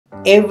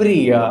Every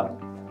year,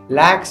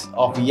 lakhs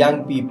of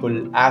young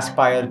people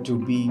aspire to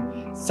be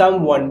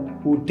someone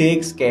who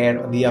takes care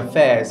of the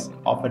affairs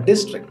of a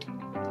district,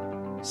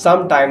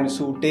 sometimes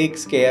who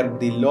takes care of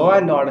the law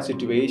and order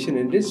situation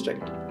in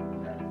district,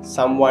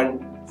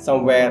 someone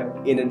somewhere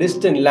in a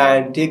distant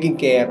land taking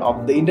care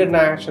of the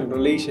international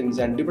relations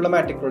and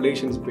diplomatic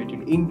relations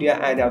between India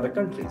and other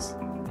countries.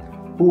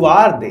 Who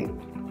are they?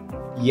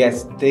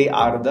 Yes, they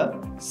are the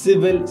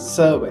civil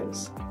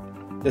servants.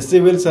 The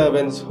civil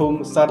servants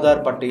whom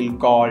Sardar Patel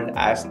called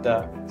as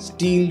the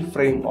steel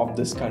frame of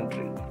this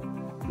country.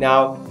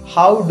 Now,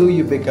 how do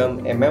you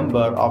become a member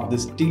of the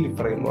steel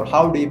frame, or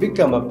how do you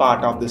become a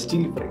part of the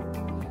steel frame?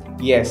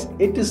 Yes,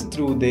 it is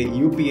through the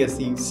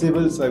UPSC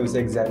Civil Service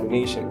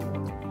Examination.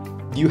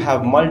 You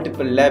have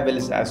multiple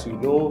levels, as you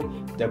know,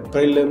 the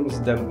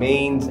prelims, the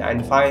mains,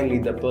 and finally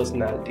the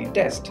personality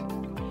test.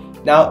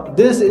 Now,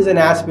 this is an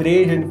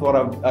aspiration for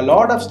a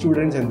lot of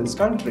students in this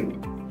country.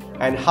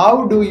 And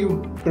how do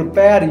you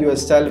prepare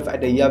yourself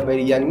at a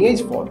very young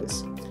age for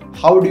this?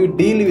 How do you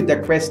deal with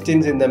the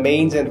questions in the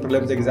mains and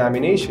prelims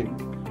examination?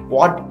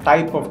 What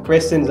type of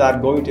questions are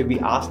going to be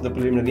asked in the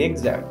preliminary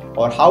exam?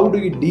 Or how do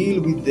you deal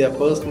with their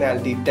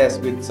personality test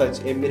with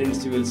such eminent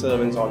civil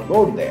servants on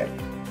board there?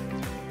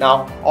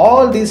 Now,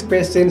 all these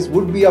questions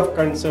would be of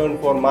concern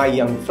for my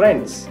young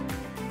friends.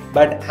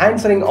 But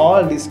answering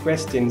all these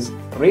questions,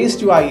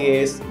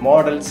 RACE2IAS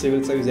Model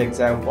Civil Service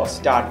Exam was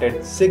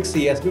started 6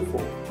 years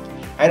before.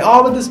 And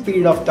over this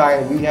period of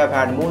time, we have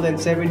had more than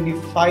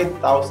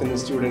 75,000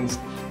 students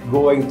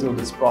going through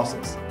this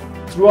process.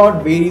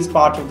 Throughout various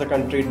parts of the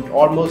country,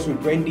 almost to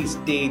 20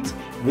 states,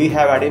 we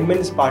have had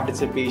immense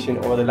participation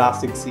over the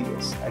last 6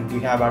 years. And we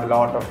have had a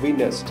lot of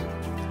winners too.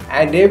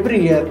 And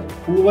every year,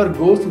 whoever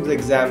goes through the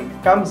exam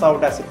comes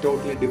out as a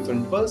totally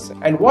different person.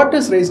 And what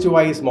is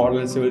RACE2IAS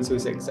Model Civil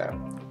Service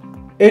Exam?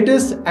 It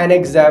is an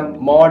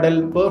exam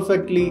modeled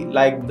perfectly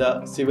like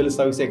the civil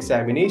service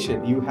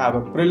examination. You have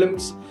a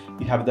prelims,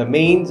 you have the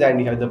mains, and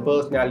you have the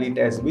personality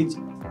test, which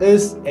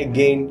is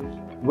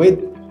again with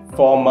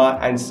former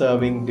and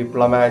serving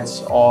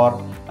diplomats or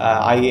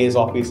IAS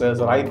officers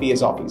or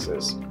IPS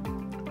officers.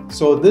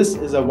 So this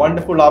is a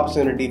wonderful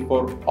opportunity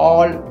for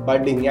all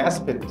budding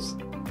aspirants.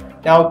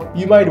 Now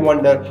you might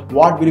wonder,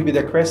 what will be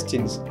the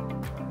questions?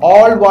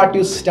 All what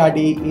you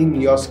study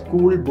in your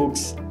school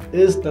books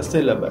is the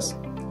syllabus.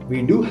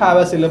 We do have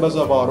a syllabus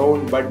of our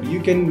own, but you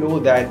can know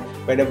that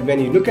when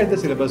you look at the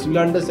syllabus, you'll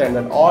understand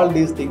that all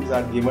these things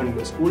are given in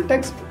the school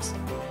textbooks.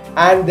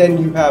 And then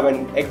you have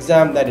an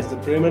exam, that is the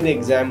preliminary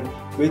exam,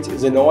 which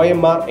is an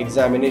OMR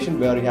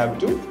examination where you have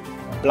to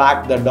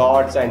black the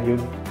dots and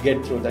you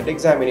get through that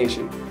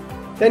examination.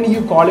 Then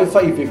you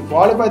qualify. If you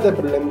qualify the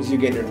prelims, you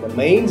get into the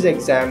mains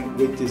exam,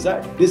 which is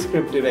a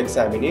descriptive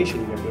examination.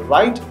 You have to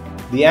write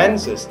the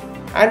answers.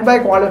 And by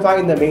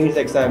qualifying the mains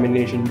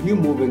examination, you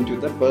move into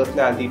the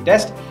personality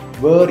test,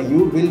 where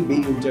you will be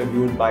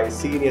interviewed by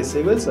senior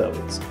civil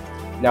servants.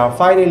 Now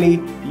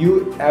finally,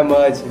 you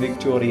emerge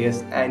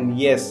victorious, and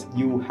yes,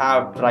 you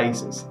have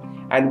prizes.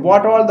 And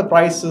what are all the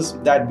prizes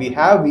that we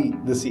have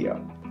this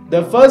year?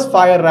 The first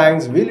 5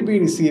 ranks will be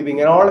receiving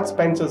an all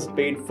expenses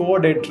paid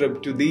 4-day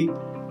trip to the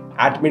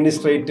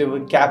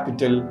administrative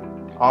capital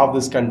of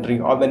this country,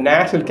 or the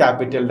national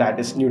capital, that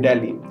is New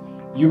Delhi.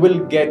 You will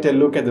get a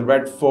look at the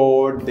Red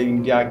Fort, the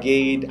India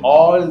Gate,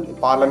 all the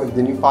Parliament,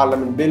 the new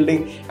Parliament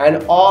building,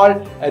 and all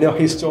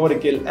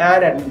historical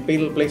and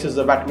places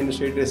of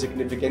administrative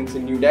significance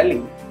in New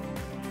Delhi.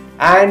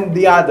 And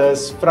the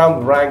others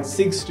from rank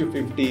 6 to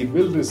 50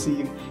 will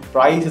receive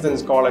prizes and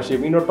scholarship,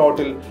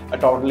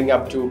 totaling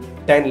up to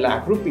 10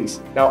 lakh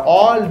rupees. Now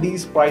all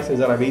these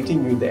prizes are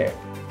awaiting you there.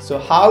 So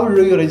how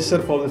do you register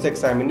for this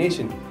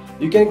examination?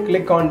 You can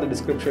click on the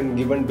description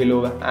given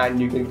below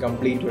and you can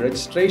complete your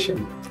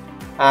registration.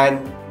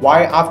 And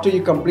after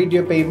you complete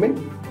your payment,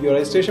 your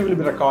registration will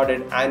be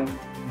recorded and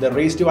the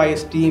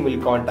RACE2IAS team will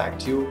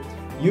contact you.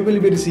 You will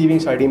be receiving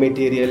study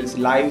materials,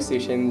 live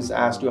sessions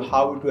as to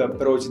how to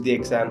approach the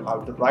exam,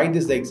 how to write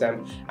this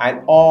exam,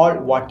 and all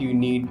what you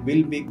need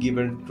will be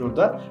given through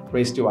the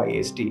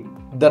RACE2IAS team.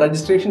 The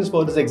registrations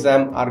for this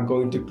exam are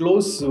going to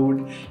close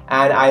soon,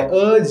 and I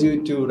urge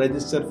you to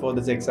register for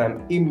this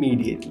exam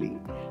immediately,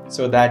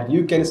 so that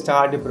you can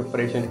start your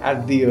preparation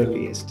at the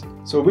earliest.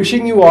 So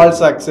wishing you all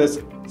success.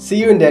 See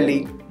you in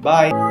Delhi.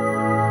 Bye.